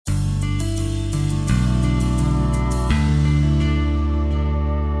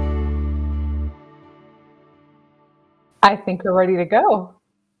I think we're ready to go.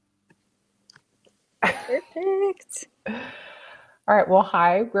 Perfect. All right. Well,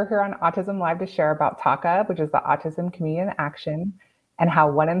 hi. We're here on Autism Live to share about TACA, which is the Autism Community in Action, and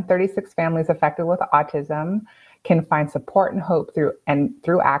how 1 in 36 families affected with autism can find support and hope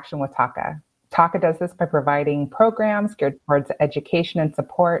through action with TACA. TACA does this by providing programs geared towards education and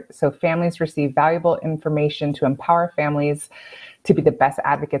support so families receive valuable information to empower families to be the best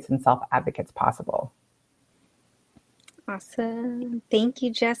advocates and self-advocates possible. Awesome. Thank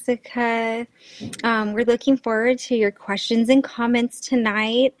you, Jessica. We're looking forward to your questions and comments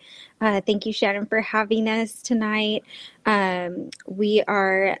tonight. Thank you, Shannon, for having us tonight. We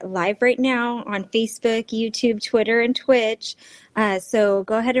are live right now on Facebook, YouTube, Twitter, and Twitch. So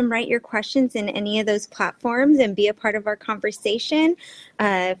go ahead and write your questions in any of those platforms and be a part of our conversation.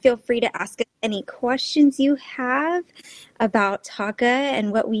 Feel free to ask us any questions you have about TACA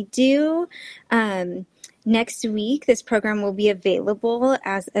and what we do. Next week, this program will be available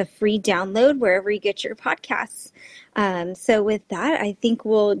as a free download wherever you get your podcasts. So with that, I think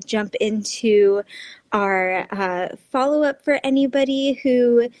we'll jump into our follow-up for anybody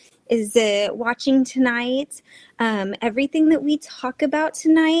who is watching tonight. Everything that we talk about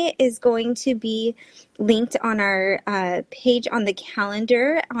tonight is going to be linked on our page on the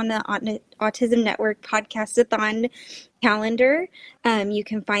calendar, on the Autism Network Podcast-a-thon calendar. You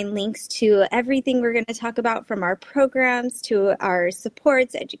can find links to everything we're going to talk about, from our programs to our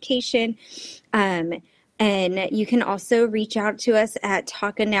supports, education. And you can also reach out to us at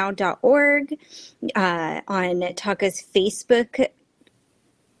tacanow.org, on TACA's Facebook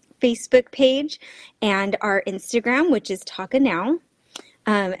page, and our Instagram, which is TACA Now.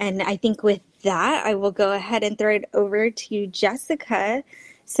 And I think with that, I will go ahead and throw it over to Jessica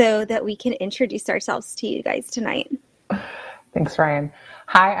so that we can introduce ourselves to you guys tonight. Thanks, Ryan.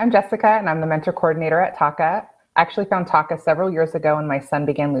 Hi, I'm Jessica, and I'm the mentor coordinator at TACA. I actually found TACA several years ago when my son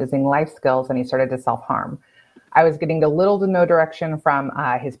began losing life skills and he started to self-harm. I was getting little to no direction from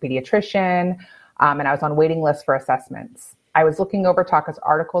his pediatrician, and I was on waiting lists for assessments. I was looking over TACA's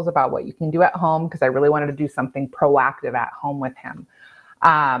articles about what you can do at home because I really wanted to do something proactive at home with him.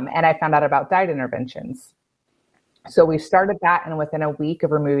 And I found out about diet interventions. So we started that, and within a week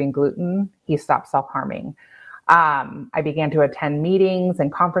of removing gluten, he stopped self-harming. I began to attend meetings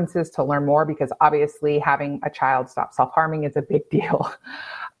and conferences to learn more because obviously having a child stop self-harming is a big deal.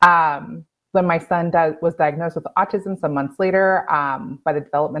 When my son was diagnosed with autism some months later by the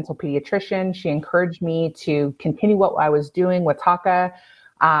developmental pediatrician, she encouraged me to continue what I was doing with TACA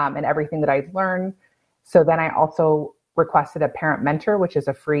and everything that I'd learned. So then I also requested a parent mentor, which is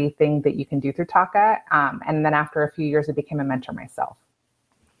a free thing that you can do through TACA. And then after a few years, I became a mentor myself.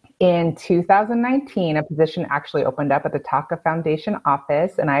 In 2019, a position actually opened up at the TACA Foundation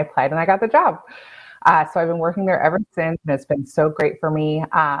office, and I applied and I got the job. So I've been working there ever since, and it's been so great for me.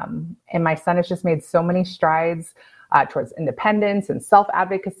 And my son has just made so many strides towards independence and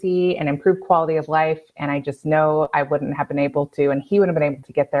self-advocacy and improved quality of life. And I just know I wouldn't have been able to, and he wouldn't have been able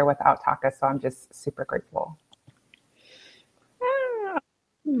to get there without TACA. So I'm just super grateful.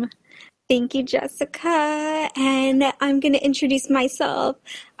 Thank you, Jessica. And I'm going to introduce myself.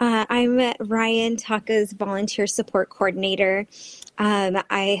 I'm Ryan, TACA's volunteer support coordinator.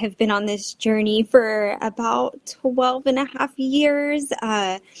 I have been on this journey for about 12 and a half years.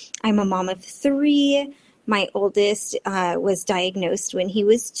 I'm a mom of 3. My oldest was diagnosed when he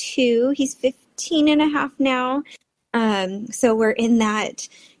was 2. He's 15 and a half now. So we're in that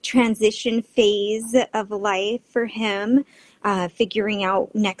transition phase of life for him. Figuring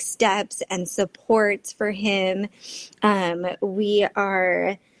out next steps and supports for him. We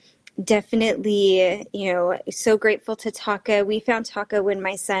are definitely, so grateful to TACA. We found TACA when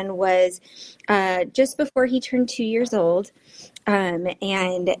my son was just before he turned 2 years old.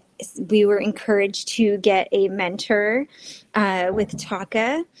 And we were encouraged to get a mentor with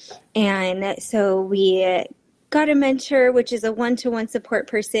TACA. And so we got a mentor, which is a one-to-one support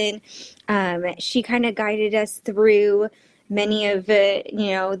person. She kind of guided us through many of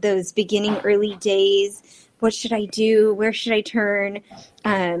those beginning early days. What should I do? Where should I turn?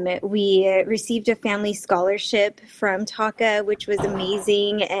 We received a family scholarship from TACA, which was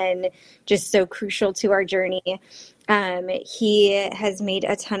amazing and just so crucial to our journey. He has made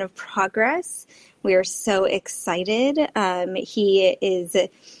a ton of progress. We are so excited. He is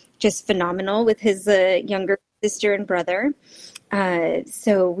just phenomenal with his younger sister and brother.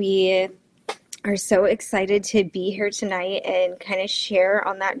 So we are so excited to be here tonight and kind of share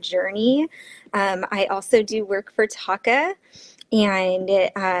on that journey. I also do work for TACA,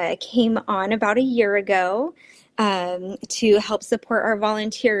 and came on about a year ago to help support our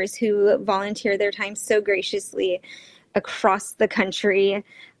volunteers who volunteer their time so graciously. across the country.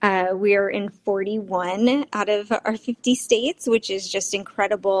 We are in 41 out of our 50 states, which is just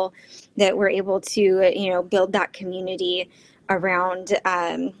incredible that we're able to, build that community around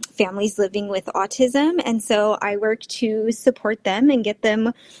families living with autism. And so I work to support them and get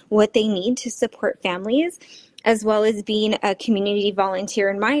them what they need to support families, as well as being a community volunteer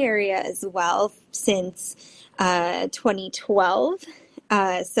in my area as well since 2012.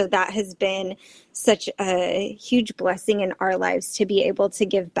 So that has been such a huge blessing in our lives to be able to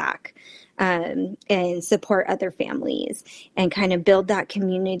give back and support other families and kind of build that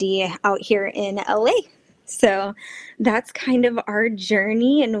community out here in LA. So that's kind of our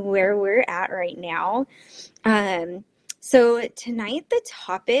journey and where we're at right now. So tonight the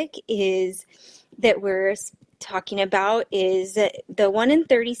topic is that we're talking about is the 1 in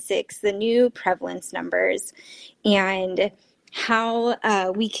 36, the new prevalence numbers, and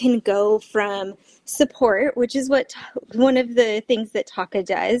how we can go from support, which is what one of the things that TACA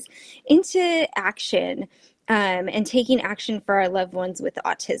does, into action and taking action for our loved ones with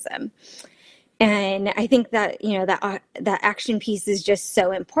autism. And I think that, that action piece is just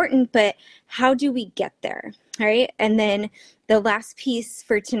so important, but how do we get there, right? And then the last piece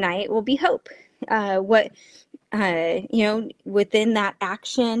for tonight will be hope. Within that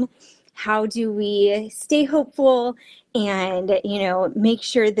action, how do we stay hopeful and, make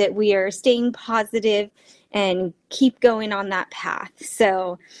sure that we are staying positive and keep going on that path?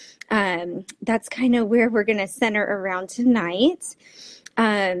 So that's kind of where we're going to center around tonight.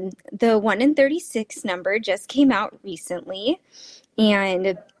 The 1 in 36 number just came out recently,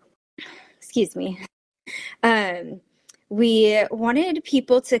 and we wanted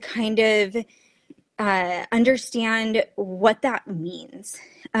people to kind of understand what that means.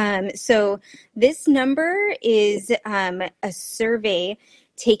 So this number is a survey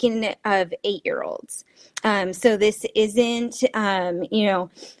taken of 8-year-olds. So this isn't,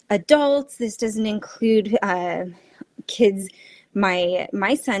 adults. This doesn't include kids my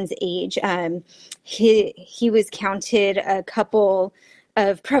son's age. He was counted a couple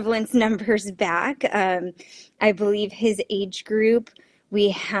of prevalence numbers back. I believe his age group, we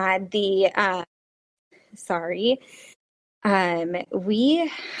had we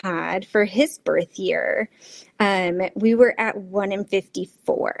had for his birth year, we were at 1 in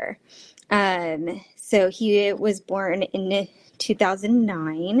 54. So he was born in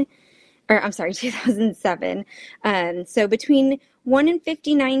 2007. So between 1 in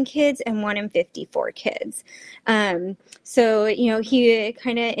 59 kids and 1 in 54 kids. So, he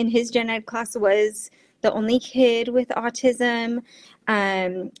kind of in his gen ed class was the only kid with autism.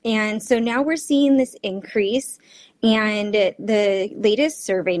 And so now we're seeing this increase, and the latest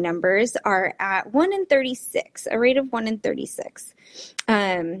survey numbers are at 1 in 36, a rate of 1 in 36.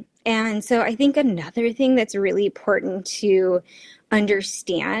 And so I think another thing that's really important to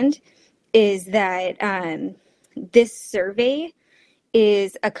understand is that this survey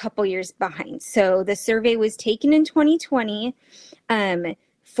is a couple years behind. So the survey was taken in 2020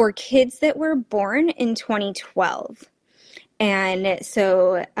 for kids that were born in 2012. And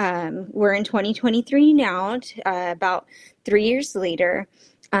so we're in 2023 now, about 3 years later.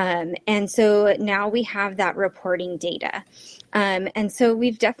 And so now we have that reporting data. And so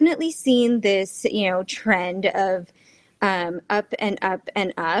we've definitely seen this, trend of up and up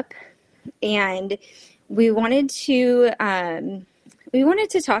and up. And we wanted to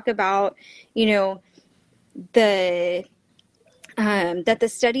talk about, that the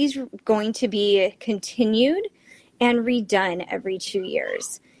study's going to be continued and redone every 2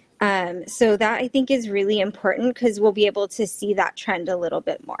 years. So that I think is really important because we'll be able to see that trend a little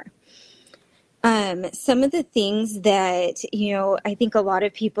bit more. Some of the things that, I think a lot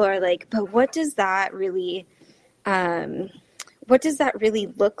of people are like, but what does that really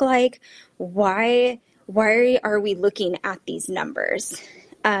look like? Why are we looking at these numbers?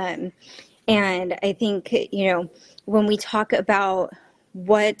 And I think, when we talk about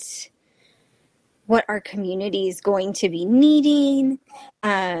what our community is going to be needing,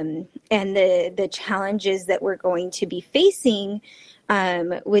 and the challenges that we're going to be facing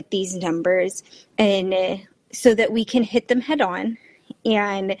with these numbers, and so that we can hit them head on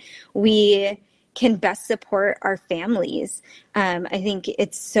and we can best support our families. I think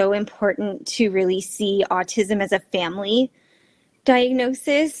it's so important to really see autism as a family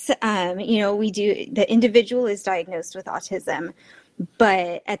diagnosis. The individual is diagnosed with autism,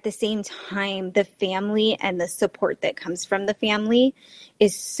 but at the same time, the family and the support that comes from the family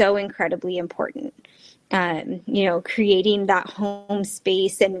is so incredibly important. Creating that home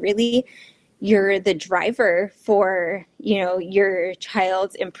space, and really you're the driver for, your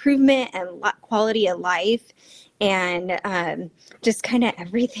child's improvement and quality of life. and just kind of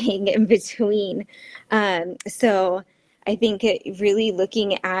everything in between. So I think really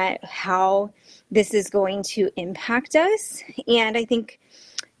looking at how this is going to impact us. And I think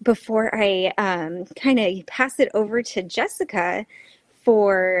before I kind of pass it over to Jessica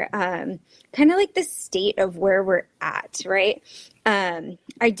for kind of like the state of where we're at, right?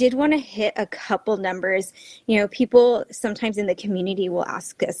 I did want to hit a couple numbers. You know, people sometimes in the community will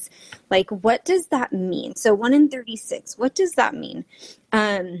ask us, like, what does that mean? So 1 in 36, what does that mean?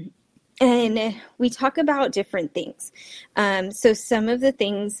 And we talk about different things. So some of the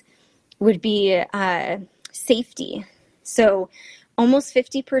things would be safety. So almost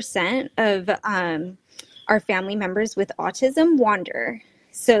 50% of our family members with autism wander.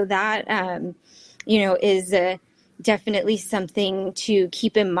 So that, is definitely something to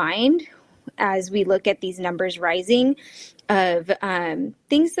keep in mind as we look at these numbers rising of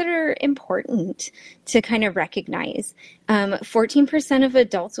things that are important to kind of recognize. 14% of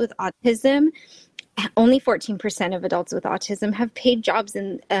adults with autism, only 14% of adults with autism have paid jobs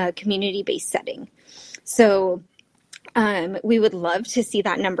in a community-based setting. So we would love to see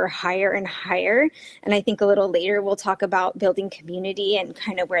that number higher and higher. And I think a little later we'll talk about building community and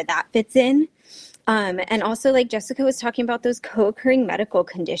kind of where that fits in. And also, like Jessica was talking about, those co-occurring medical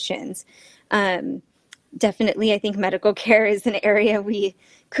conditions. Definitely, I think medical care is an area we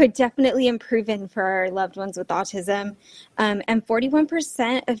could definitely improve in for our loved ones with autism. And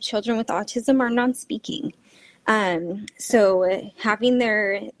 41% of children with autism are non-speaking. So having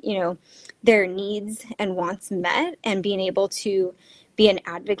their needs and wants met and being able to be an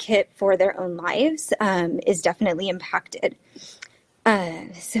advocate for their own lives is definitely impacted.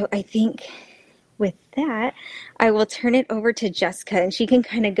 So I think with that, I will turn it over to Jessica, and she can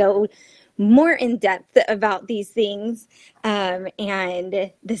kind of go more in depth about these things and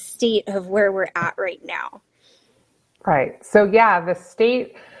the state of where we're at right now. Right. So yeah, the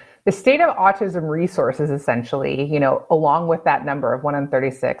state of autism resources, essentially, along with that number of 1 in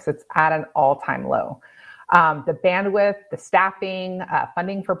 36, it's at an all-time low. The bandwidth, the staffing,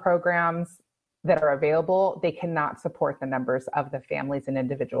 funding for programs that are available, they cannot support the numbers of the families and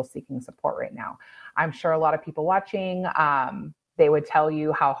individuals seeking support right now. I'm sure a lot of people watching, they would tell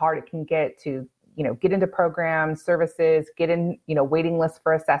you how hard it can get to, get into programs, services, get in, waiting lists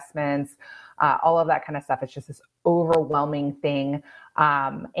for assessments, all of that kind of stuff. It's just this overwhelming thing.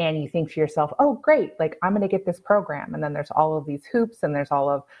 And you think to yourself, oh, great, like I'm going to get this program. And then there's all of these hoops and there's all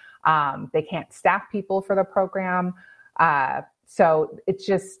of, they can't staff people for the program. So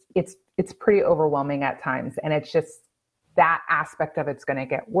it's pretty overwhelming at times. And it's just that aspect of it's going to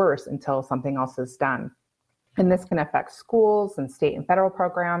get worse until something else is done. And this can affect schools and state and federal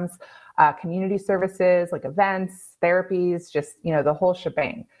programs, community services like events, therapies, just, the whole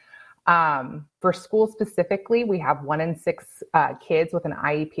shebang. For schools specifically, we have 1 in 6 kids with an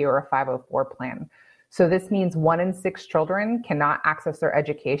IEP or a 504 plan. So this means 1 in 6 children cannot access their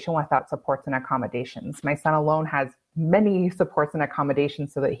education without supports and accommodations. My son alone has many supports and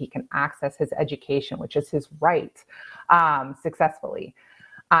accommodations so that he can access his education, which is his right, successfully.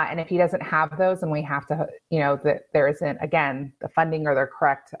 And if he doesn't have those, then we have to, that there isn't, again, the funding or the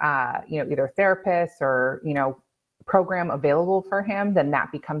correct, either therapists or, program available for him, then that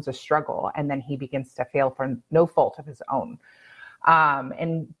becomes a struggle. And then he begins to fail for no fault of his own.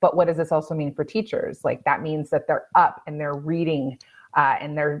 But what does this also mean for teachers? Like that means that they're up and they're reading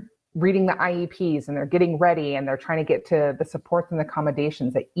the IEPs and they're getting ready and they're trying to get to the supports and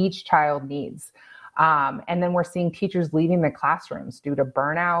accommodations that each child needs. And then we're seeing teachers leaving the classrooms due to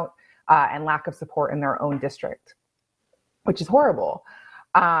burnout and lack of support in their own district, which is horrible.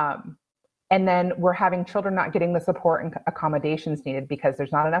 And then we're having children not getting the support and accommodations needed because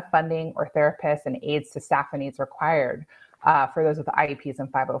there's not enough funding or therapists and aides to staff the needs required for those with IEPs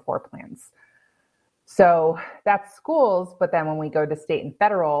and 504 plans. So that's schools, but then when we go to state and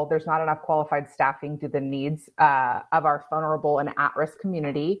federal, there's not enough qualified staffing to the needs of our vulnerable and at-risk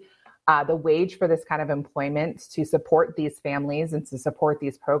community. The wage for this kind of employment to support these families and to support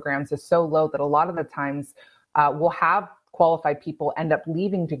these programs is so low that a lot of the times we'll have qualified people end up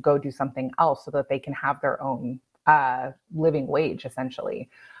leaving to go do something else so that they can have their own living wage, essentially.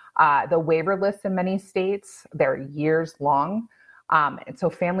 The waiver lists in many states, they're years long. And so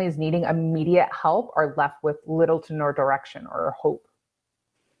families needing immediate help are left with little to no direction or hope.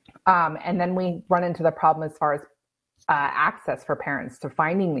 And then we run into the problem as far as access for parents to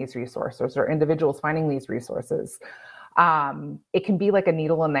finding these resources or individuals finding these resources. It can be like a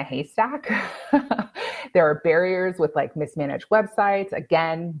needle in the haystack. There are barriers with like mismanaged websites,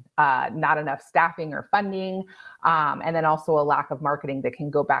 again, not enough staffing or funding, and then also a lack of marketing that can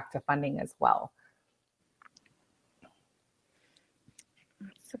go back to funding as well.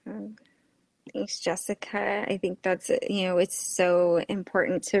 So, thanks, Jessica. I think that's, it's so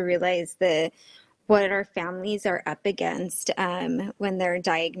important to realize what our families are up against when they're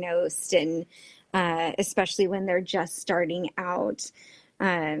diagnosed, and especially when they're just starting out.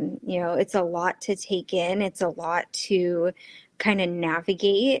 It's a lot to take in. It's a lot to kind of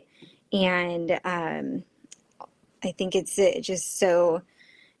navigate. And I think it's just so,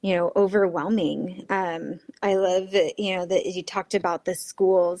 overwhelming. I love, that you talked about the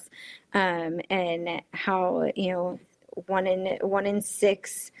schools and how, 1 in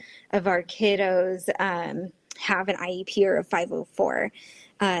 6 of our kiddos have an IEP or a 504.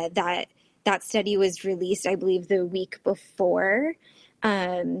 That study was released, I believe, the week before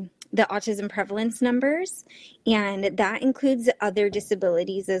the autism prevalence numbers, and that includes other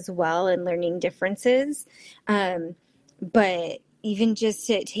disabilities as well and learning differences. But even just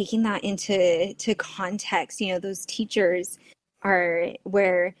taking that into context, those teachers are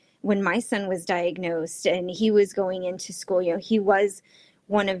where when my son was diagnosed and he was going into school, he was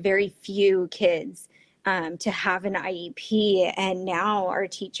one of very few kids to have an IEP. And now our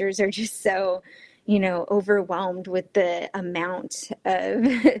teachers are just so, overwhelmed with the amount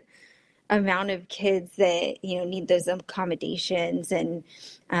of kids that, need those accommodations and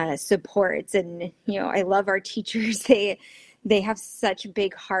supports. And, I love our teachers. They have such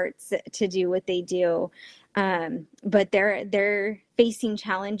big hearts to do what they do. But they're facing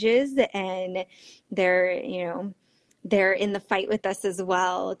challenges, and they're in the fight with us as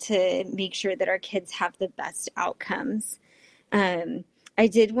well to make sure that our kids have the best outcomes. I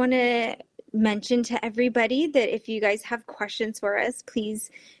did want to mention to everybody that if you guys have questions for us, please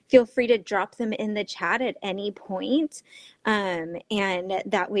feel free to drop them in the chat at any point. And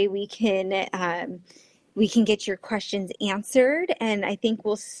that way we can get your questions answered. And I think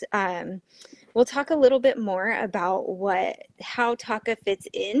we'll talk a little bit more about how TACA fits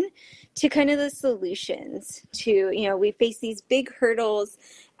in to kind of the solutions to, we face these big hurdles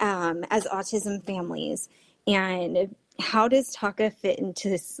as autism families, and how does TACA fit into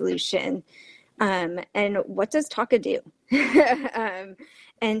the solution? And what does TACA do?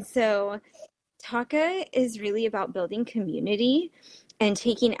 And so TACA is really about building community and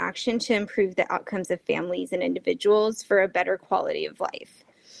taking action to improve the outcomes of families and individuals for a better quality of life.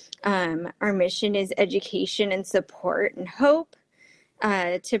 Our mission is education and support and hope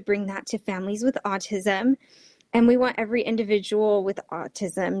to bring that to families with autism. And we want every individual with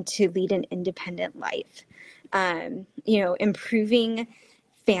autism to lead an independent life. Improving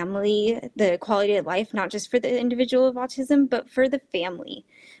the quality of life, not just for the individual of autism, but for the family,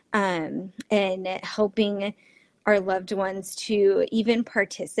 and helping our loved ones to even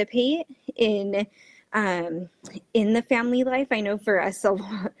participate in the family life. I know for us,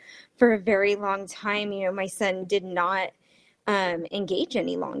 for a very long time, my son did not engage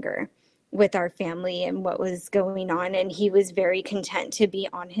any longer with our family and what was going on, and he was very content to be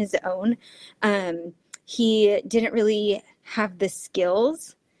on his own. He didn't really have the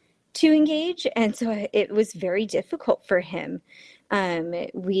skills to engage, and so it was very difficult for him.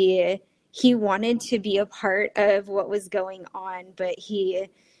 He wanted to be a part of what was going on, but he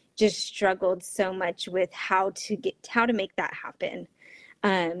just struggled so much with how to make that happen.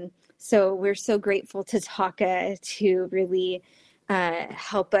 So we're so grateful to TACA to really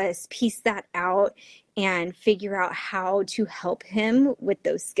help us piece that out and figure out how to help him with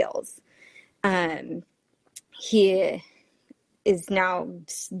those skills. He is now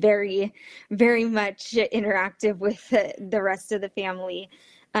very, very much interactive with the rest of the family.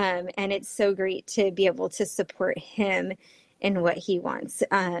 And it's so great to be able to support him in what he wants.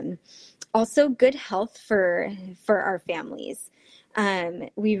 Also, good health for our families.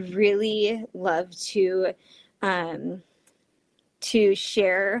 We really love to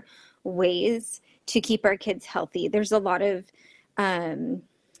share ways to keep our kids healthy. There's a lot of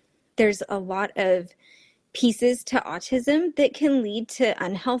pieces to autism that can lead to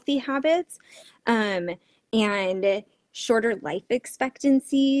unhealthy habits and shorter life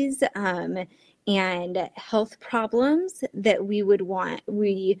expectancies and health problems that we wouldn't want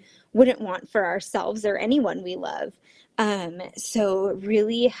for ourselves or anyone we love. So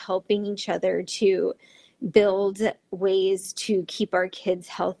really helping each other to build ways to keep our kids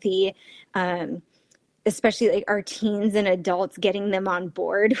healthy, especially like our teens and adults, getting them on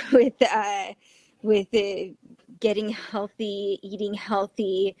board with getting healthy, eating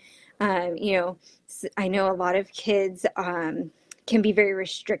healthy. I know a lot of kids can be very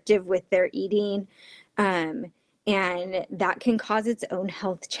restrictive with their eating, and that can cause its own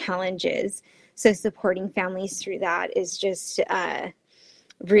health challenges. So supporting families through that is just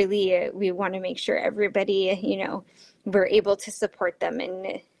really, we want to make sure everybody, we're able to support them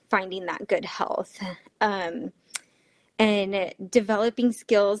in finding that good health. And developing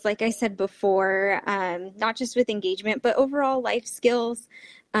skills, like I said before, not just with engagement, but overall life skills,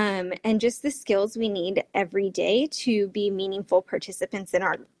 and just the skills we need every day to be meaningful participants in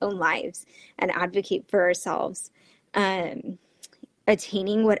our own lives and advocate for ourselves.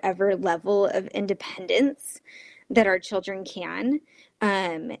 Attaining whatever level of independence that our children can,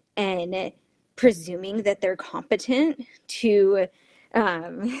 and presuming that they're competent to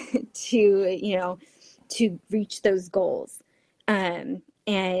to reach those goals, and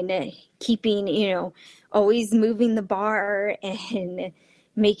keeping, always moving the bar and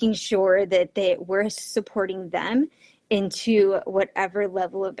making sure that we're supporting them into whatever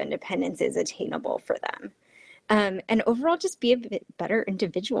level of independence is attainable for them. And overall, just be a bit better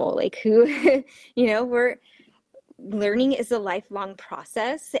individual, like who, we're learning is a lifelong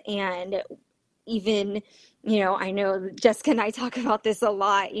process. And even, I know Jessica and I talk about this a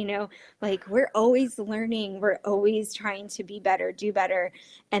lot, like we're always learning, we're always trying to be better, do better.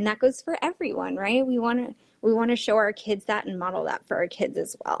 And that goes for everyone, right? We want to show our kids that and model that for our kids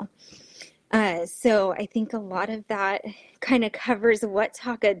as well. So I think a lot of that kind of covers what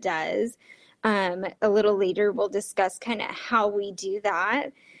TACA does. A little later, we'll discuss kind of how we do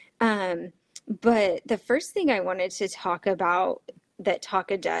that. But the first thing I wanted to talk about that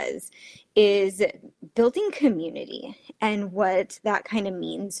TACA does is building community and what that kind of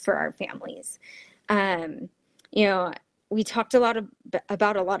means for our families. We talked about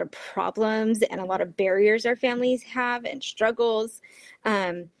a lot of problems and a lot of barriers our families have and struggles.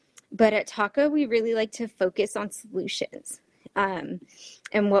 But at TACA, we really like to focus on solutions and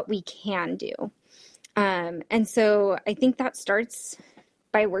what we can do. And so I think that starts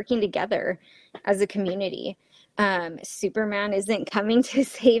by working together as a community. Superman isn't coming to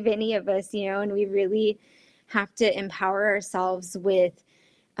save any of us, and we really have to empower ourselves with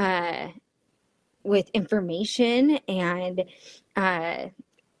information and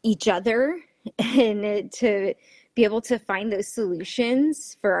each other, and to be able to find those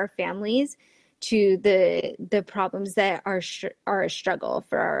solutions for our families to the problems that are a struggle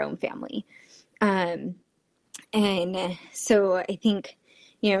for our own family. And so I think,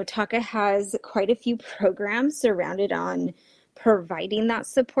 TACA has quite a few programs surrounded on providing that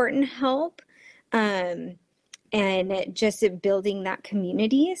support and help, and just building that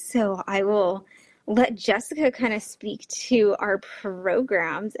community. So I will let Jessica kind of speak to our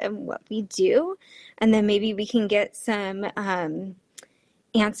programs and what we do, and then maybe we can get some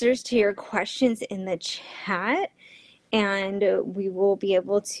answers to your questions in the chat, and we will be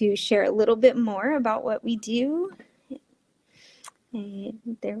able to share a little bit more about what we do. And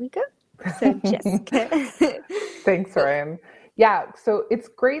there we go. So Jessica. Thanks, Ryan. Yeah, so it's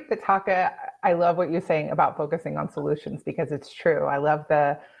great that TACA, I love what you're saying about focusing on solutions, because it's true. I love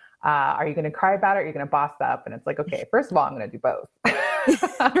are you going to cry about it or are you going to boss up? And it's like, okay, first of all, I'm going to do both.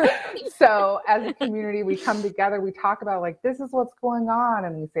 So as a community, we come together, we talk about like, this is what's going on.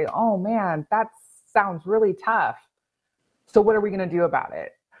 And we say, oh man, that sounds really tough. So what are we going to do about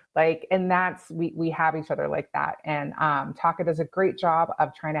it? And we have each other like that. And TACA does a great job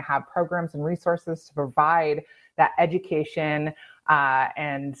of trying to have programs and resources to provide that education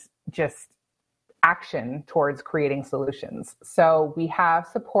and just action towards creating solutions. So we have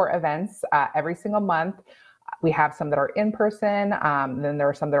support events every single month. We have some that are in person, then there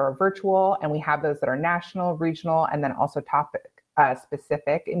are some that are virtual, and we have those that are national, regional, and then also topic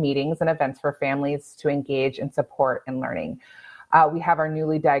specific meetings and events for families to engage and support in learning. We have our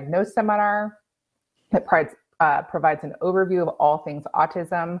newly diagnosed seminar that provides an overview of all things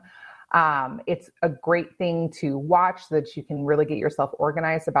autism. It's a great thing to watch so that you can really get yourself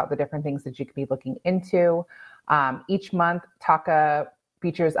organized about the different things that you could be looking into. Each month, TACA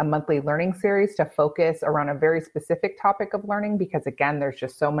features a monthly learning series to focus around a very specific topic of learning, because again, there's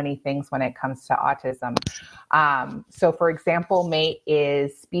just so many things when it comes to autism. So for example, May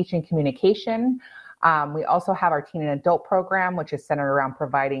is speech and communication. We also have our teen and adult program, which is centered around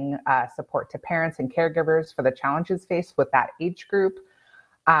providing support to parents and caregivers for the challenges faced with that age group.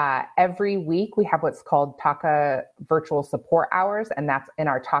 Every week, we have what's called TACA virtual support hours, and that's in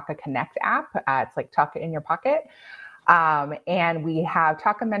our TACA Connect app. It's like TACA in your pocket. And we have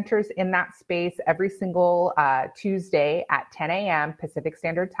TACA mentors in that space every single Tuesday at 10 a.m. Pacific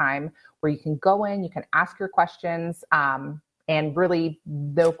Standard Time, where you can go in, you can ask your questions, and really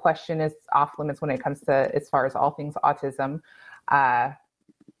no question is off limits when it comes to as far as all things autism.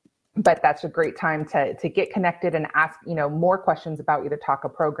 But that's a great time to get connected and ask, more questions about either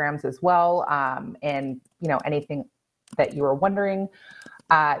TACA programs as well, and, anything that you are wondering.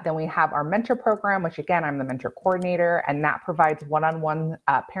 Then we have our mentor program, which again, I'm the mentor coordinator, and that provides one-on-one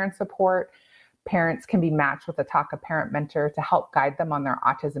parent support. Parents can be matched with a TACA parent mentor to help guide them on their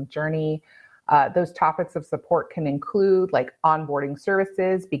autism journey. Those topics of support can include like onboarding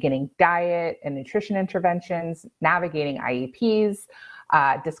services, beginning diet and nutrition interventions, navigating IEPs,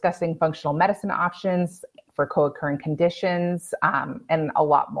 discussing functional medicine options for co-occurring conditions, and a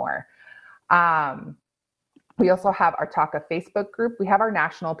lot more. We also have our TACA Facebook group. We have our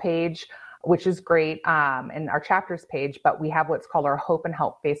national page, which is great, and our chapters page, but we have what's called our Hope and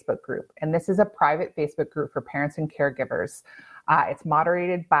Help Facebook group. And this is a private Facebook group for parents and caregivers. It's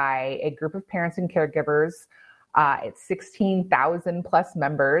moderated by a group of parents and caregivers. It's 16,000 plus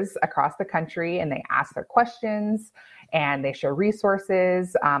members across the country, and they ask their questions and they share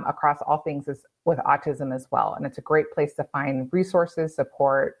resources across all things with autism as well. And it's a great place to find resources,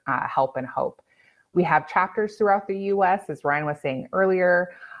 support, help, and hope. We have chapters throughout the US, as Ryan was saying earlier,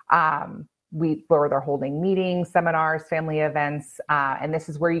 where they're holding meetings, seminars, family events, and this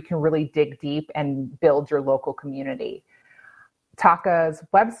is where you can really dig deep and build your local community. TACA's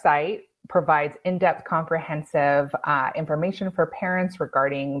website provides in-depth, comprehensive information for parents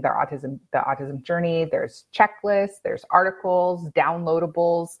regarding the autism journey. There's checklists, there's articles,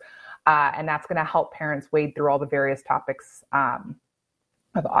 downloadables, and that's going to help parents wade through all the various topics of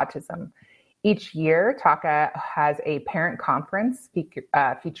autism. Each year, TACA has a parent conference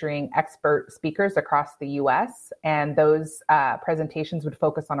featuring expert speakers across the US, and those presentations would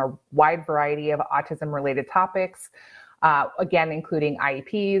focus on a wide variety of autism-related topics, again, including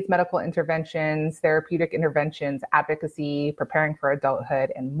IEPs, medical interventions, therapeutic interventions, advocacy, preparing for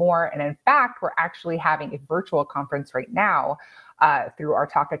adulthood, and more. And in fact, we're actually having a virtual conference right now through our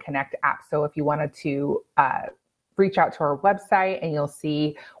TACA Connect app. So if you wanted to reach out to our website, and you'll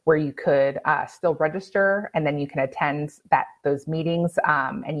see where you could still register, and then you can attend those meetings,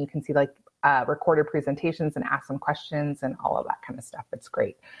 and you can see like recorded presentations and ask some questions and all of that kind of stuff. It's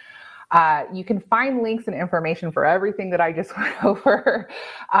great. You can find links and information for everything that I just went over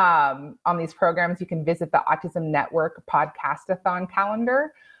on these programs. You can visit the Autism Network Podcastathon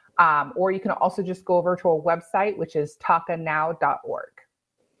calendar, or you can also just go over to our website, which is tacanow.org.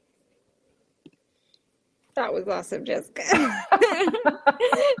 That was awesome, Jessica. That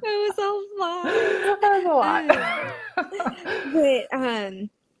was a lot. That was a lot. But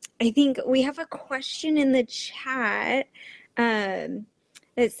I think we have a question in the chat.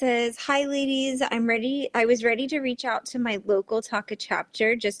 It says, "Hi, ladies. I was ready to reach out to my local TACA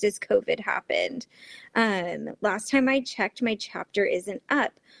chapter just as COVID happened. Last time I checked, my chapter isn't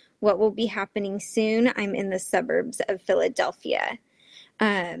up. What will be happening soon? I'm in the suburbs of Philadelphia."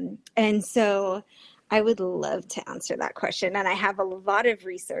 And so I would love to answer that question, and I have a lot of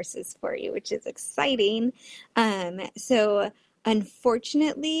resources for you, which is exciting. So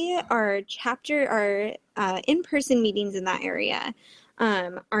unfortunately, our in-person meetings in that area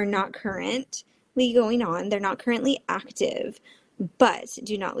are not currently going on. They're not currently active, but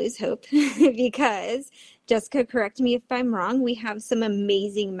do not lose hope because, Jessica, correct me if I'm wrong, we have some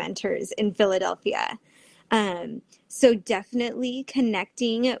amazing mentors in Philadelphia. So definitely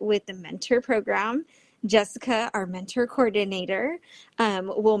connecting with the mentor program. Jessica, our mentor coordinator,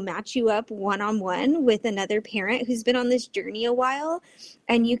 will match you up one-on-one with another parent who's been on this journey a while.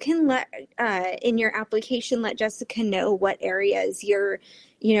 And you can in your application, let Jessica know what areas you're,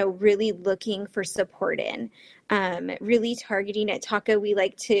 really looking for support in. Really targeting at TACA, we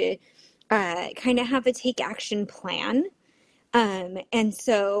like to kind of have a take action plan. And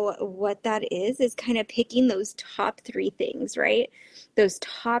so what that is kind of picking those top 3 things, right? Those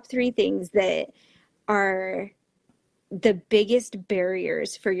top 3 things that are the biggest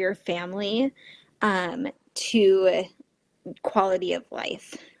barriers for your family to quality of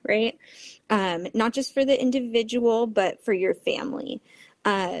life, right? Not just for the individual, but for your family.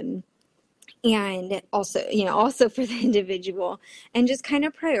 And also for the individual, and just kind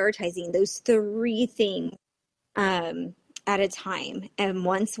of prioritizing those 3 things at a time. And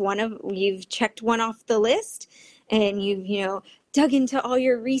once you've checked one off the list, and you've dug into all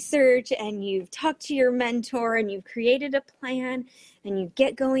your research, and you've talked to your mentor, and you've created a plan, and you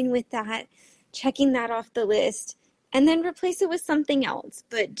get going with that, checking that off the list, and then replace it with something else.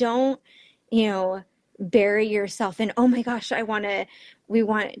 But don't bury yourself in, oh my gosh, we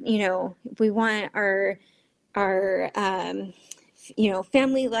want our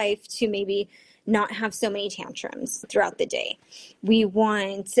family life to maybe not have so many tantrums throughout the day. We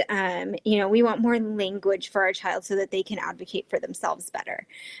want, we want more language for our child so that they can advocate for themselves better.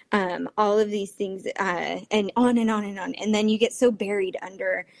 All of these things, and on and on and on. And then you get so buried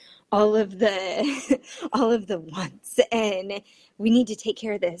under all of the all of the wants, and we need to take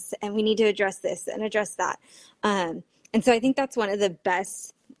care of this, and we need to address this and address that. And so I think that's one of the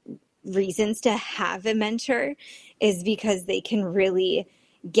best reasons to have a mentor, is because they can really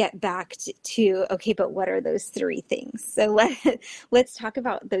get back to okay, but what are those three things? So let's talk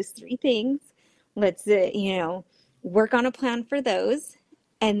about those three things. Let's work on a plan for those,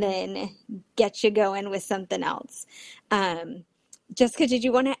 and then get you going with something else. Jessica, did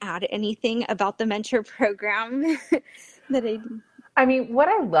you want to add anything about the mentor program that I mean, what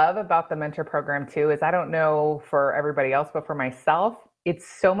I love about the mentor program too is, I don't know for everybody else, but for myself, it's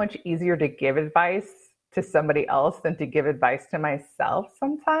so much easier to give advice to somebody else than to give advice to myself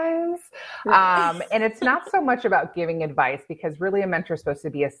sometimes. And it's not so much about giving advice, because really a mentor is supposed to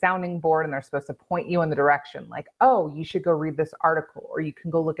be a sounding board, and they're supposed to point you in the direction, like, oh, you should go read this article, or you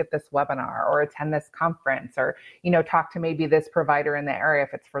can go look at this webinar, or attend this conference, or, talk to maybe this provider in the area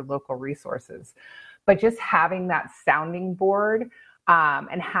if it's for local resources. But just having that sounding board,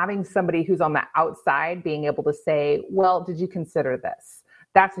 and having somebody who's on the outside being able to say, well, did you consider this?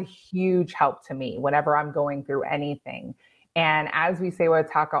 That's a huge help to me whenever I'm going through anything. And as we say with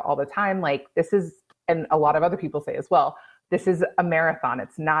TACA all the time, like, this is, and a lot of other people say as well, this is a marathon.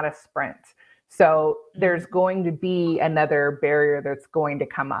 It's not a sprint. So there's going to be another barrier that's going to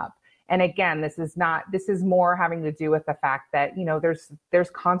come up. And again, this is more having to do with the fact that, there's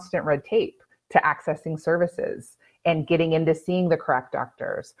constant red tape to accessing services and getting into seeing the correct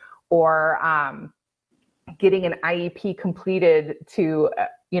doctors, or getting an IEP completed to,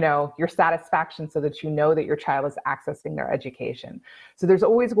 your satisfaction, so that that your child is accessing their education. So there's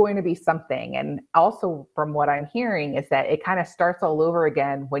always going to be something. And also from what I'm hearing is that it kind of starts all over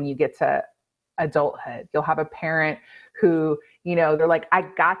again when you get to adulthood. You'll have a parent who, they're like, I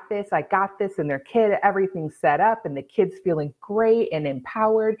got this, and their kid, everything's set up, and the kid's feeling great and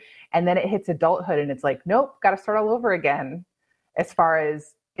empowered. And then it hits adulthood, and it's like, nope, got to start all over again. As far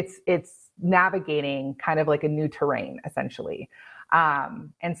as it's navigating kind of like a new terrain, essentially.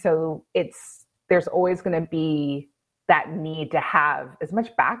 And so there's always going to be that need to have as much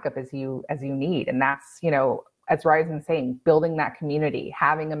backup as you need. And that's, as Ryan's saying, building that community,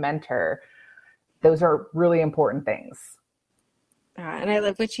 having a mentor, those are really important things. And I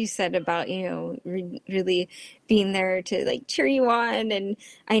love what you said about, really being there to like cheer you on. And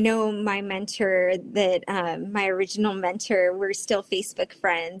I know my mentor my original mentor, we're still Facebook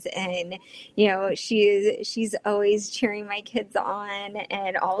friends, and, she's always cheering my kids on,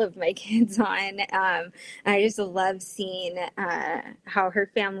 and all of my kids on. I just love seeing, how her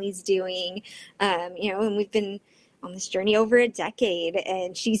family's doing. And we've been on this journey over a decade,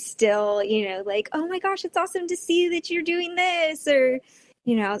 and she's still, like, oh my gosh, it's awesome to see that you're doing this, or,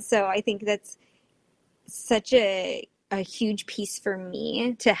 so I think that's such a huge piece for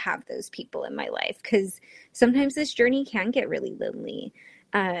me to have those people in my life, because sometimes this journey can get really lonely.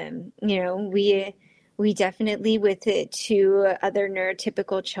 We definitely, with the two other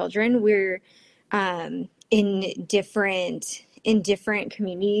neurotypical children, we're in different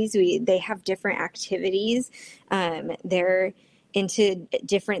communities. They have different activities. They're into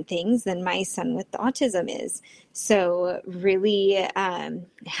different things than my son with autism is. So really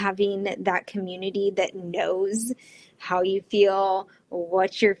having that community that knows how you feel,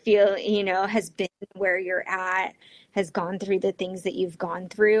 what you're feeling, has been where you're at, has gone through the things that you've gone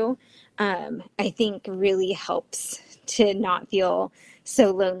through, I think really helps to not feel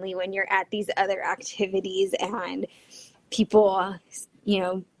so lonely when you're at these other activities and people,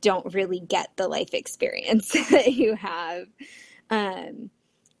 don't really get the life experience that you have.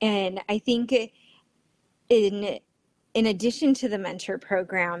 And I think in addition to the mentor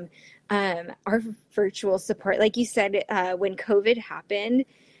program, our virtual support, like you said, when COVID happened,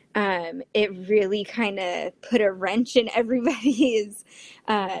 it really kind of put a wrench in everybody's,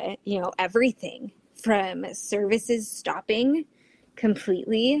 everything, from services stopping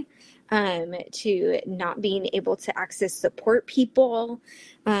completely, to not being able to access support people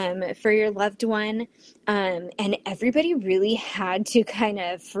for your loved one. And everybody really had to kind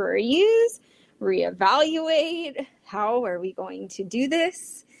of freeze, reevaluate, how are we going to do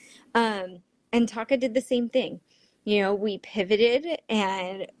this? And TACA did the same thing. We pivoted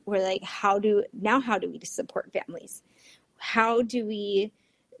and we're like, how do we support families? How do we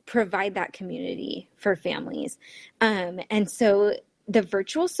provide that community for families? And so the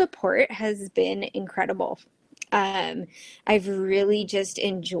virtual support has been incredible. I've really just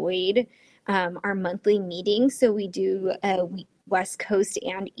enjoyed our monthly meetings. So we do a West Coast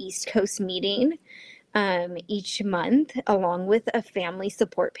and East Coast meeting each month, along with a family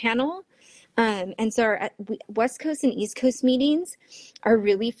support panel. And so our West Coast and East Coast meetings are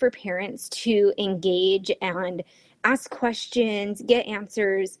really for parents to engage and ask questions, get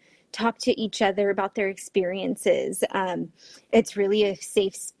answers, talk to each other about their experiences. It's really a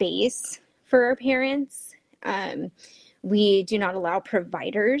safe space for our parents. We do not allow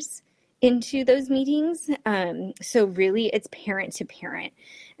providers into those meetings. So really it's parent to parent.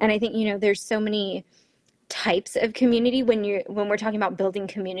 And I think, there's so many types of community when we're talking about building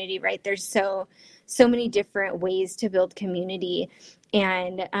community, right? There's so many different ways to build community,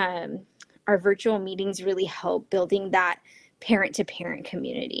 and our virtual meetings really help building that parent to parent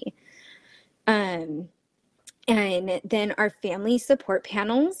community. And then our family support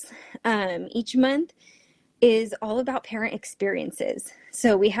panels each month is all about parent experiences.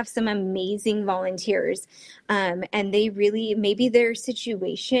 So we have some amazing volunteers, and they really, maybe their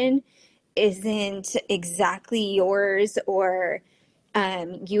situation isn't exactly yours, or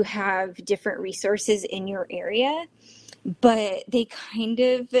you have different resources in your area, but they kind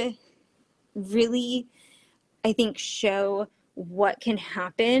of really, I think, show what can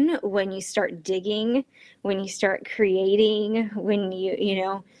happen when you start digging, when you start creating, when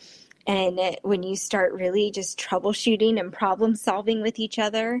and when you start really just troubleshooting and problem solving with each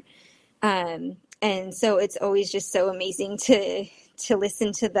other. And so it's always just so amazing to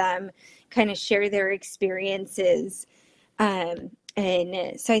listen to them kind of share their experiences.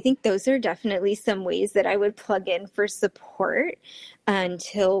 And so I think those are definitely some ways that I would plug in for support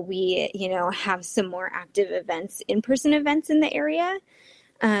until we, have some more active events, in-person events in the area.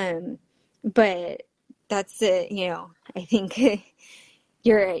 But that's I think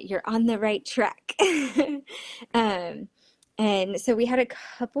you're on the right track. And so we had a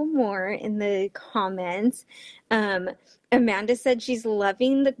couple more in the comments. Amanda said she's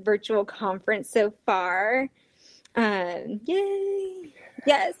loving the virtual conference so far. Yay.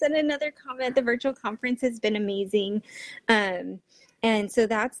 Yes. And another comment, the virtual conference has been amazing. And so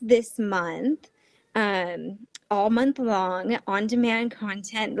that's this month, all month long, on-demand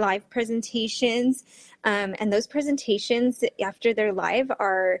content, live presentations. And those presentations after they're live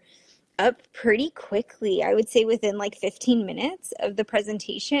are up pretty quickly. I would say within like 15 minutes of the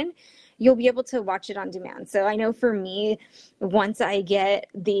presentation, you'll be able to watch it on demand. So I know for me, once I get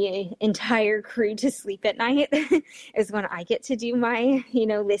the entire crew to sleep at night is when I get to do my,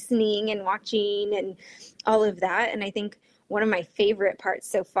 listening and watching and all of that. And I think one of my favorite parts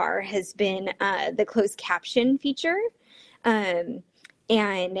so far has been the closed caption feature. And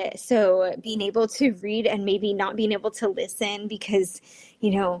so being able to read and maybe not being able to listen because,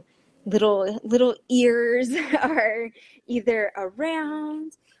 little ears are either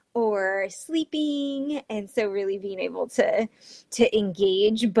around or sleeping, and so really being able to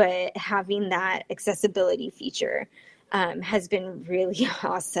engage, but having that accessibility feature has been really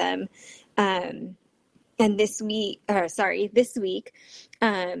awesome. And this week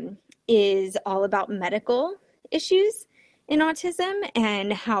is all about medical issues in autism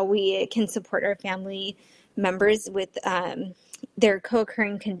and how we can support our family members with their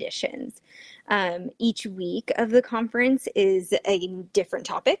co-occurring conditions. Each week of the conference is a different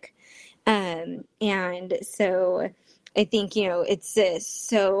topic. And so I think, it's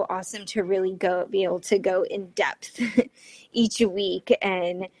so awesome to really be able to go in depth each week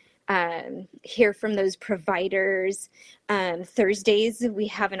and hear from those providers. Thursdays, we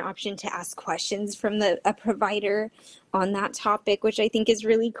have an option to ask questions from a provider on that topic, which I think is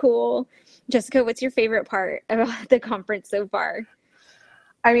really cool. Jessica, what's your favorite part about the conference so far?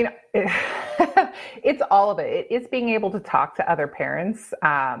 I mean, it's all of it. It's being able to talk to other parents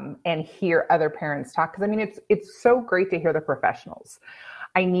and hear other parents talk. Because it's so great to hear the professionals.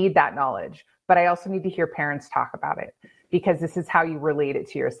 I need that knowledge, but I also need to hear parents talk about it because this is how you relate it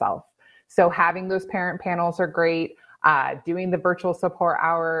to yourself. So having those parent panels are great. Doing the virtual support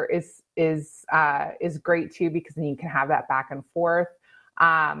hour is great too, because then you can have that back and forth.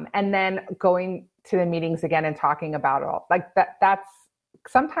 And then going to the meetings again and talking about it all like that. That's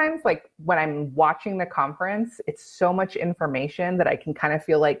sometimes like when I'm watching the conference, it's so much information that I can kind of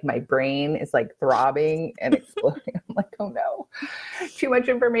feel like my brain is like throbbing and exploding. I'm like, oh no, too much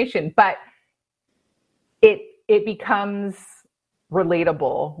information. But it becomes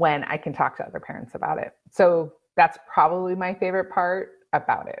relatable when I can talk to other parents about it. So that's probably my favorite part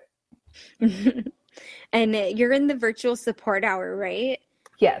about it. And you're in the virtual support hour, right?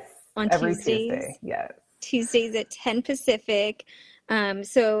 Yes. On every Tuesdays. Tuesday. Yes. Tuesdays at 10 Pacific.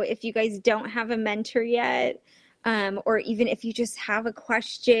 So if you guys don't have a mentor yet, or even if you just have a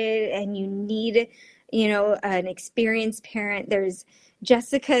question and you need, an experienced parent, there's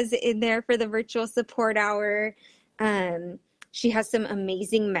Jessica's in there for the virtual support hour. She has some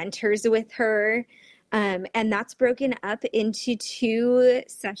amazing mentors with her. And that's broken up into 2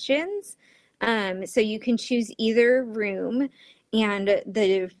 sessions. So you can choose either room, and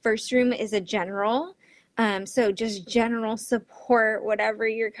the first room is a general. So just general support, whatever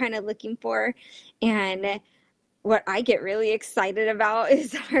you're kind of looking for. And what I get really excited about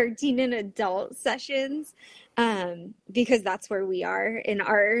is our teen and adult sessions, because that's where we are in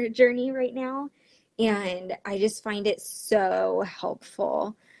our journey right now. And I just find it so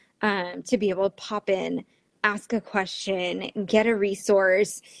helpful to be able to pop in, ask a question, get a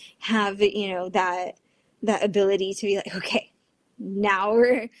resource, have, that ability to be like, okay, now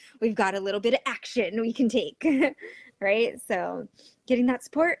we've got a little bit of action we can take, right? So getting that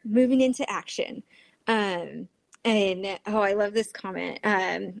support, moving into action. And I love this comment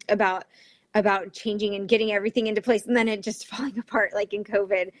about changing and getting everything into place, and then it just falling apart like in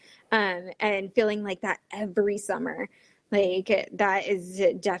COVID, and feeling like that every summer. Like that is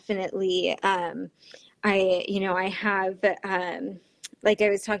definitely I have like I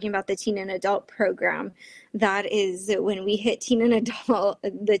was talking about the teen and adult program. That is when we hit teen and adult,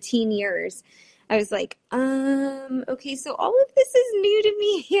 the teen years. I was like, okay, so all of this is new to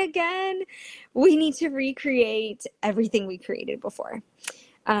me again. We need to recreate everything we created before.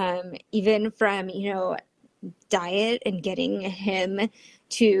 Even from, diet and getting him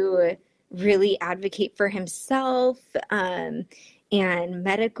to really advocate for himself, and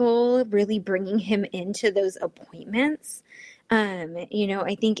medical, really bringing him into those appointments.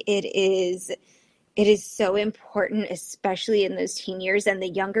 I think it is so important, especially in those teen years, and the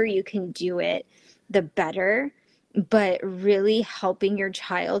younger you can do it, the better, but really helping your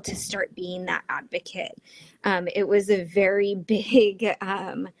child to start being that advocate. It was a very big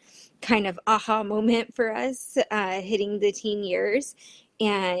kind of aha moment for us hitting the teen years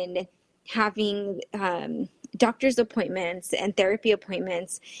and having doctor's appointments and therapy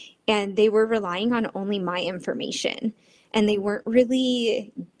appointments, and they were relying on only my information. And they weren't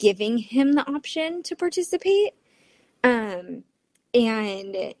really giving him the option to participate. And,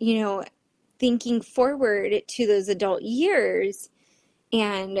 thinking forward to those adult years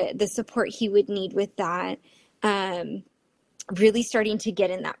and the support he would need with that, really starting to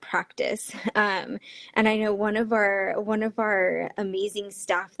get in that practice. And I know one of our amazing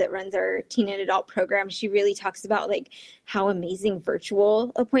staff that runs our teen and adult program, she really talks about like how amazing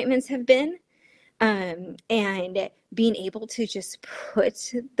virtual appointments have been. And being able to just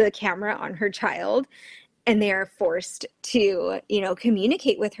put the camera on her child, and they are forced to,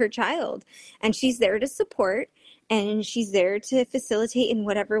 communicate with her child, and she's there to support, and she's there to facilitate in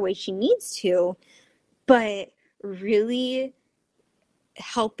whatever way she needs to, but really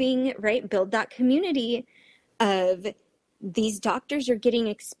helping, right, build that community of these doctors are getting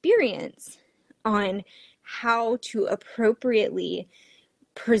experience on how to appropriately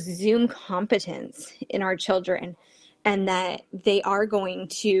presume competence in our children, and that they are going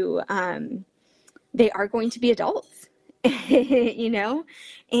to be adults,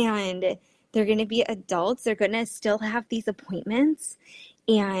 and they're going to be adults. They're going to still have these appointments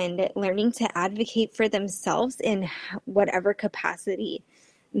and learning to advocate for themselves in whatever capacity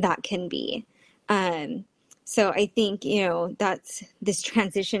that can be. So I think, that's this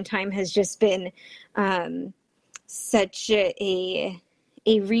transition time has just been such a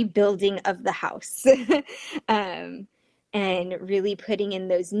rebuilding of the house, and really putting in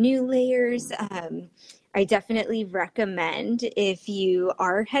those new layers. I definitely recommend, if you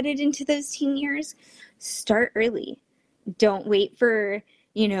are headed into those teen years, start early. Don't wait for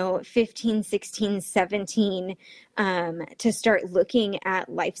 15, 16, 17 to start looking at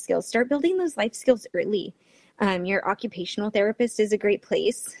life skills. Start building those life skills early. Your occupational therapist is a great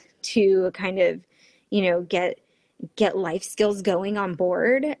place to kind of get life skills going on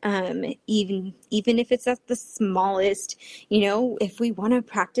board, even if it's at the smallest. If we want to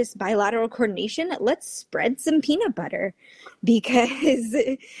practice bilateral coordination, let's spread some peanut butter, because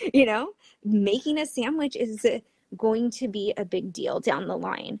making a sandwich is going to be a big deal down the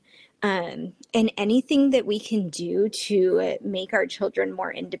line, and anything that we can do to make our children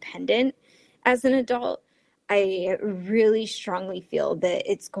more independent as an adult, I really strongly feel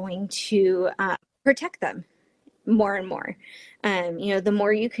that it's going to protect them more and more. The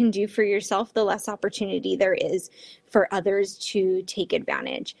more you can do for yourself, the less opportunity there is for others to take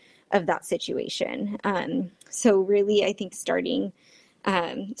advantage of that situation. So really, I think starting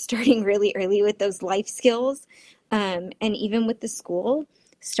really early with those life skills, and even with the school,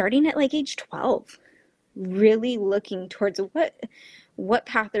 starting at like age 12, really looking towards what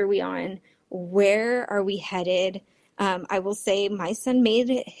path are we on? Where are we headed? I will say my son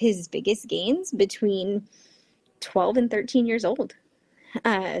made his biggest gains between 12 and 13 years old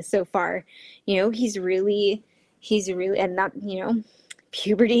so far. He's really, and not,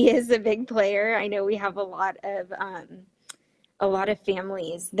 puberty is a big player. I know we have a lot of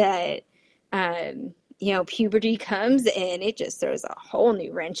families that, puberty comes and it just throws a whole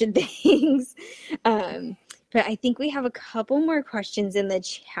new wrench in things. But I think we have a couple more questions in the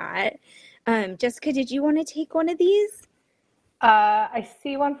chat. Jessica, did you want to take one of these? I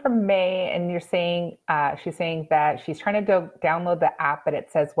see one from May, and she's saying that she's trying to download the app, but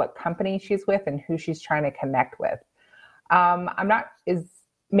it says what company she's with and who she's trying to connect with.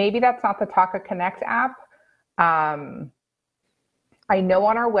 Maybe that's not the TACA Connect app. I know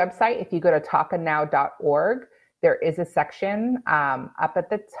on our website, if you go to tacanow.org, there is a section up at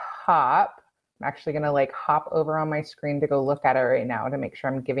the top. I'm actually going to hop over on my screen to go look at it right now to make sure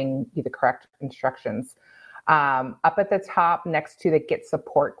I'm giving you the correct instructions. Up at the top next to the Get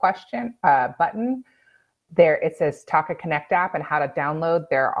Support button, there it says TACA Connect app and how to download.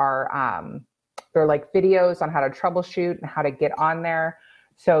 There are videos on how to troubleshoot and how to get on there.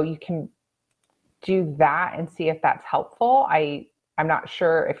 So you can do that and see if that's helpful. I'm not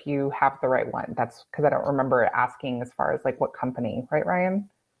sure if you have the right one. That's because I don't remember asking as far as what company, right, Ryan?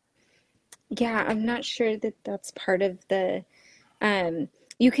 Yeah, I'm not sure that that's part of the,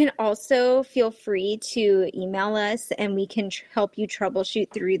 you can also feel free to email us and we can help you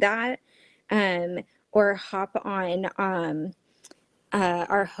troubleshoot through that, or hop on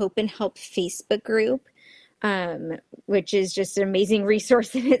our Hope and Help Facebook group, which is just an amazing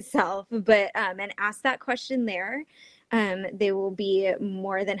resource in itself. But and ask that question there. They will be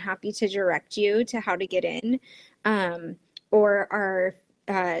more than happy to direct you to how to get in, or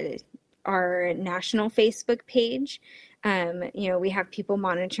our national Facebook page. We have people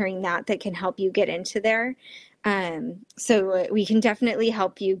monitoring that can help you get into there. So we can definitely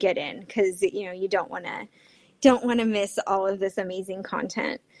help you get in because you don't want to miss all of this amazing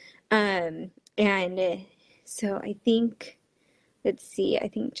content. And so I think. Let's see. I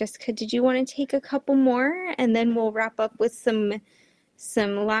think, Jessica, did you want to take a couple more and then we'll wrap up with some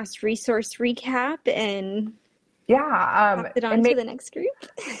last resource recap and pass it on to the next group?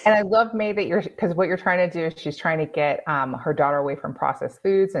 And I love, May, that because what you're trying to do is she's trying to get her daughter away from processed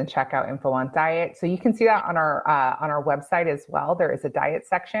foods and check out info on diet. So you can see that on our website as well. There is a diet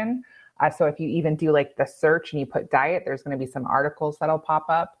section. So if you even do the search and you put diet, there's going to be some articles that'll pop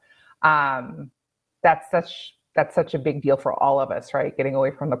up. That's such a big deal for all of us, right? Getting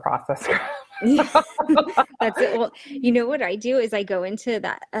away from the processed crap. That's it. Well, you know what I do is I go into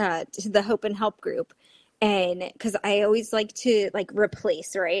that to the Hope and Help group, and because I always like to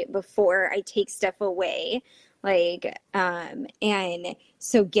replace right before I take stuff away, and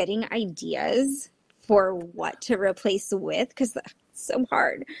so getting ideas for what to replace with, because that's so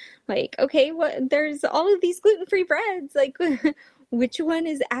hard. Okay, there's all of these gluten-free breads, which one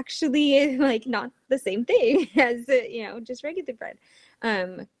is actually not the same thing as just regular bread?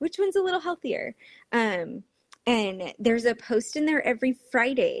 Which one's a little healthier? And there's a post in there every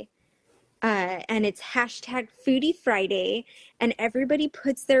Friday, and it's hashtag Foodie Friday, and everybody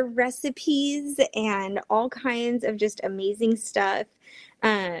puts their recipes and all kinds of just amazing stuff.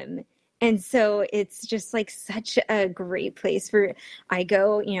 And so it's just such a great place for, I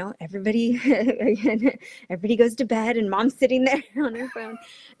go, everybody goes to bed and mom's sitting there on her phone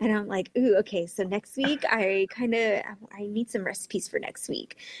and I'm ooh, okay. So next week I need some recipes for next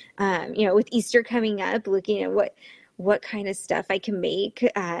week. With Easter coming up, looking at what kind of stuff I can make,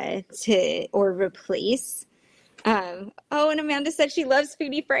 or replace. And Amanda said she loves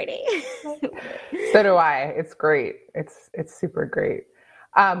Foodie Friday. So do I. It's great. It's super great.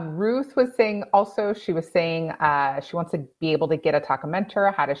 Ruth was saying also, she was saying she wants to be able to get a TACA mentor.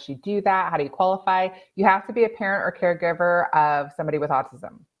 How does she do that? How do you qualify? You have to be a parent or caregiver of somebody with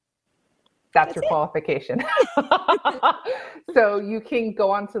autism. That's your qualification. So you can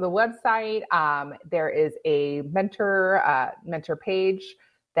go onto the website. There is a mentor page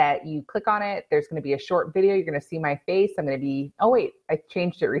that you click on it. There's going to be a short video. You're going to see my face. I'm going to be, oh wait, I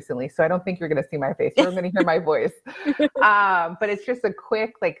changed it recently. So I don't think you're going to see my face. You're going to hear my voice. But it's just a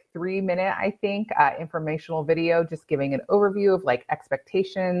quick 3-minute, I think, informational video, just giving an overview of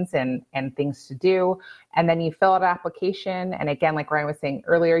expectations and things to do. And then you fill out an application. And again, like Ryan was saying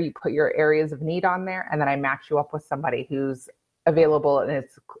earlier, you put your areas of need on there, and then I match you up with somebody who's available and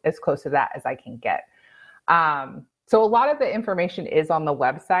it's as close to that as I can get. So a lot of the information is on the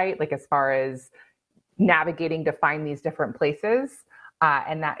website, as far as navigating to find these different places.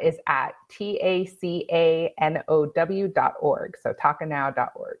 And that is at TACANOW.org. So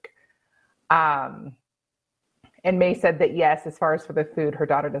tacanow.org. And May said that yes, as far as for the food, her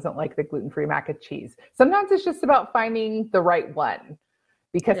daughter doesn't like the gluten-free mac and cheese. Sometimes it's just about finding the right one,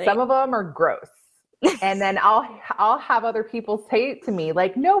 because some of them are gross. And then I'll have other people say it to me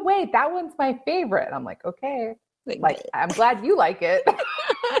like, no, wait, that one's my favorite. And I'm like, okay, like, I'm glad you like it.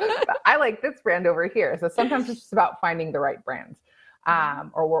 I like this brand over here. So sometimes it's just about finding the right brand,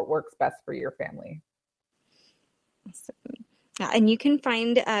 or what works best for your family. Awesome. And you can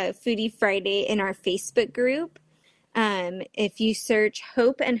find Foodie Friday in our Facebook group. If you search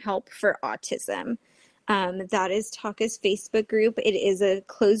Hope and Help for Autism, that is TACA's Facebook group. It is a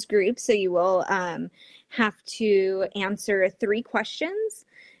closed group, so you will have to answer 3 questions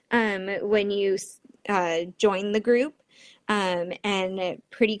when you join the group. And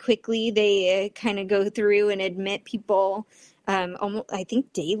pretty quickly, they kind of go through and admit people, almost, I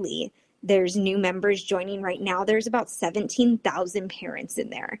think daily. There's new members joining right now. There's about 17,000 parents in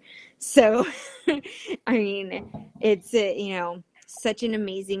there. So, I mean, it's, such an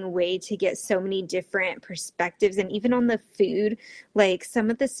amazing way to get so many different perspectives. And even on the food, like some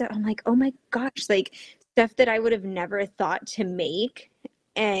of the stuff, I'm like, oh my gosh, like stuff that I would have never thought to make.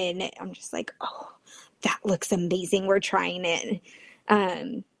 And I'm just like, oh, that looks amazing. We're trying it.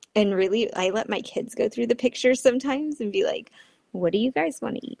 And really, I let my kids go through the pictures sometimes and be like, what do you guys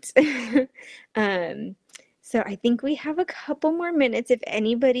want to eat? So I think we have a couple more minutes if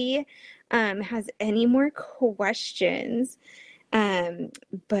anybody has any more questions.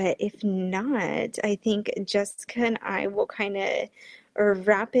 But if not, I think Jessica and I will kind of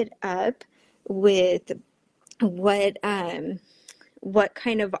wrap it up with what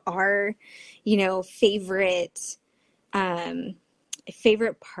kind of our,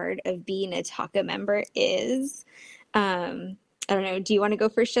 favorite part of being a TACA member is. I don't know. Do you want to go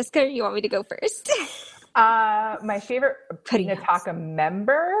first, Jessica, or you want me to go first? My favorite being a TACA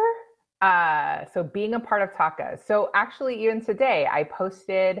member. So being a part of TACA. So actually, even today, I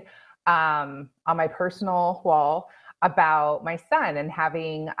posted on my personal wall about my son and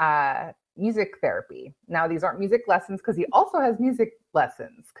having music therapy. Now, these aren't music lessons because he also has music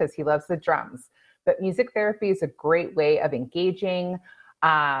lessons because he loves the drums. But music therapy is a great way of engaging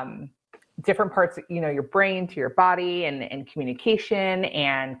different parts, your brain to your body, and communication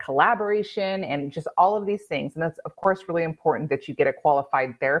and collaboration and just all of these things. And that's, of course, really important that you get a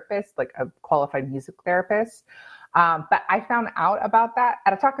qualified therapist, like a qualified music therapist. But I found out about that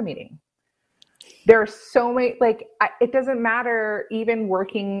at a TACA meeting. There are so many, it doesn't matter, even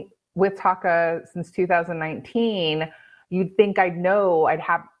working with TACA since 2019, you'd think I'd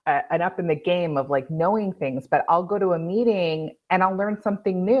have an up in the game of knowing things, but I'll go to a meeting and I'll learn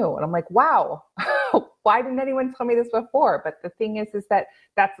something new. And I'm like, wow, why didn't anyone tell me this before? But the thing is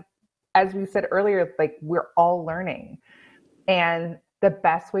that's, as we said earlier, we're all learning. And the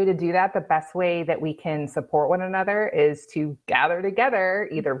best way to do that, the best way that we can support one another is to gather together,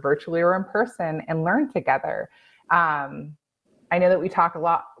 either virtually or in person, and learn together. I know that we talk a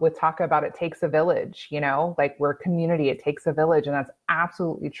lot with TACA about it takes a village, we're a community, it takes a village, and that's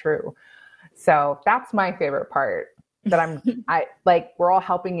absolutely true. So that's my favorite part, that we're all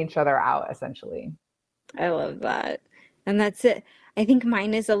helping each other out, essentially. I love that. And that's it. I think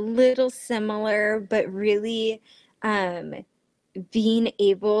mine is a little similar, but really being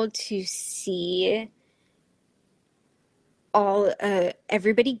able to see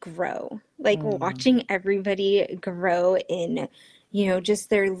everybody grow, watching everybody grow in, just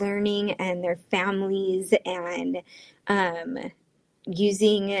their learning and their families, and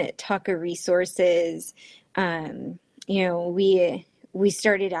using TACA resources. We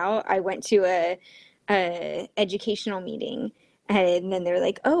started out, I went to a educational meeing, and then they're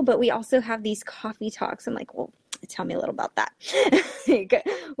like, oh, but we also have these coffee talks. I'm like, well, tell me a little about that.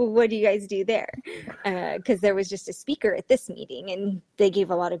 What do you guys do there? Because there was just a speaker at this meeting and they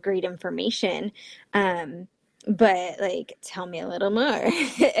gave a lot of great information. But tell me a little more.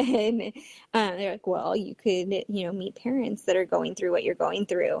 And they're like, well, you could, meet parents that are going through what you're going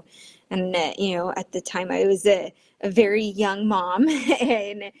through. And, at the time I was a very young mom,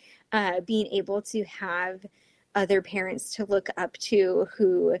 and being able to have other parents to look up to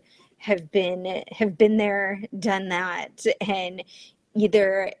who have been there, done that, and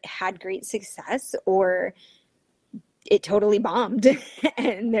either had great success or it totally bombed.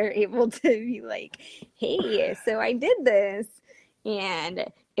 And they're able to be like, hey, so I did this and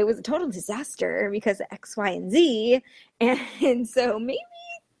it was a total disaster because of X, Y, and Z. And so maybe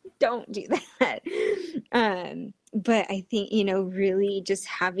don't do that. But I think, really just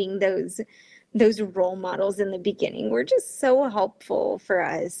having those those role models in the beginning were just so helpful for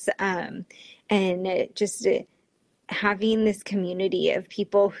us. And just having this community of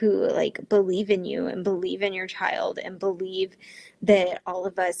people who like believe in you and believe in your child and believe that all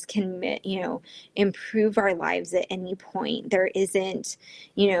of us can, improve our lives at any point. There isn't,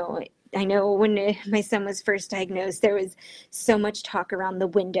 I know when my son was first diagnosed, there was so much talk around the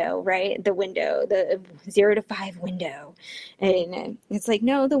window, right? The window, the 0 to 5 window. And it's like,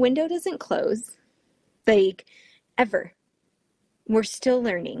 no, the window doesn't close, like, ever. We're still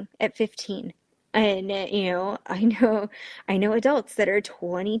learning at 15. And, I know adults that are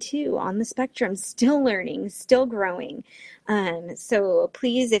 22 on the spectrum, still learning, still growing. So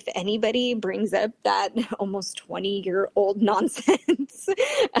please, if anybody brings up that almost 20-year-old nonsense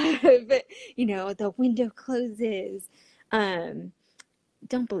of, the window closes, don't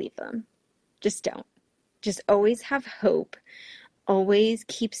believe them. Just don't. Just always have hope. Always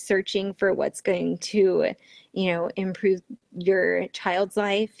keep searching for what's going to, improve your child's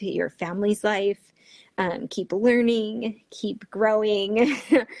life, your family's life. Keep learning, keep growing,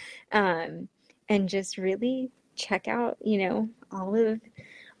 and just really check out, all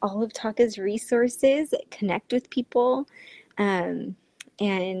of TACA's resources, connect with people. And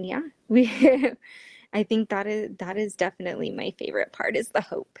yeah, I think that is definitely my favorite part, is the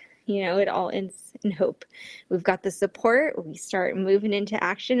hope. It all ends in hope. We've got the support, we start moving into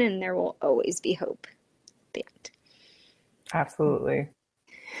action, and there will always be hope. The end. Absolutely.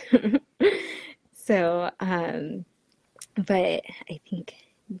 So, but I think,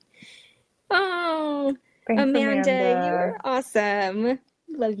 Thanks, Amanda, you are awesome.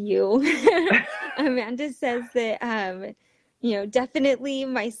 Love you. Amanda says that, definitely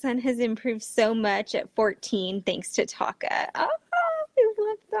my son has improved so much at 14 thanks to TACA. Oh, I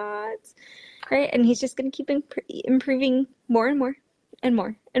love that. Right. And he's just going to keep improving more and more and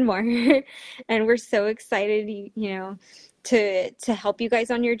more and more. And we're so excited, to help you guys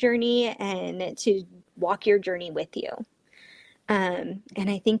on your journey and to walk your journey with you. And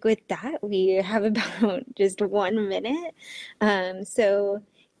I think with that, we have about just 1 minute. So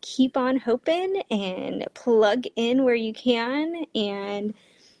keep on hoping and plug in where you can. And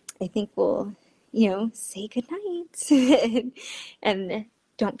I think we'll, say goodnight. And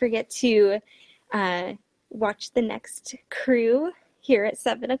don't forget to watch the next crew here at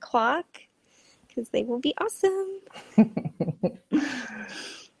 7:00, because they will be awesome.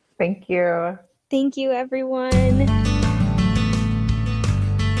 Thank you. Thank you, everyone.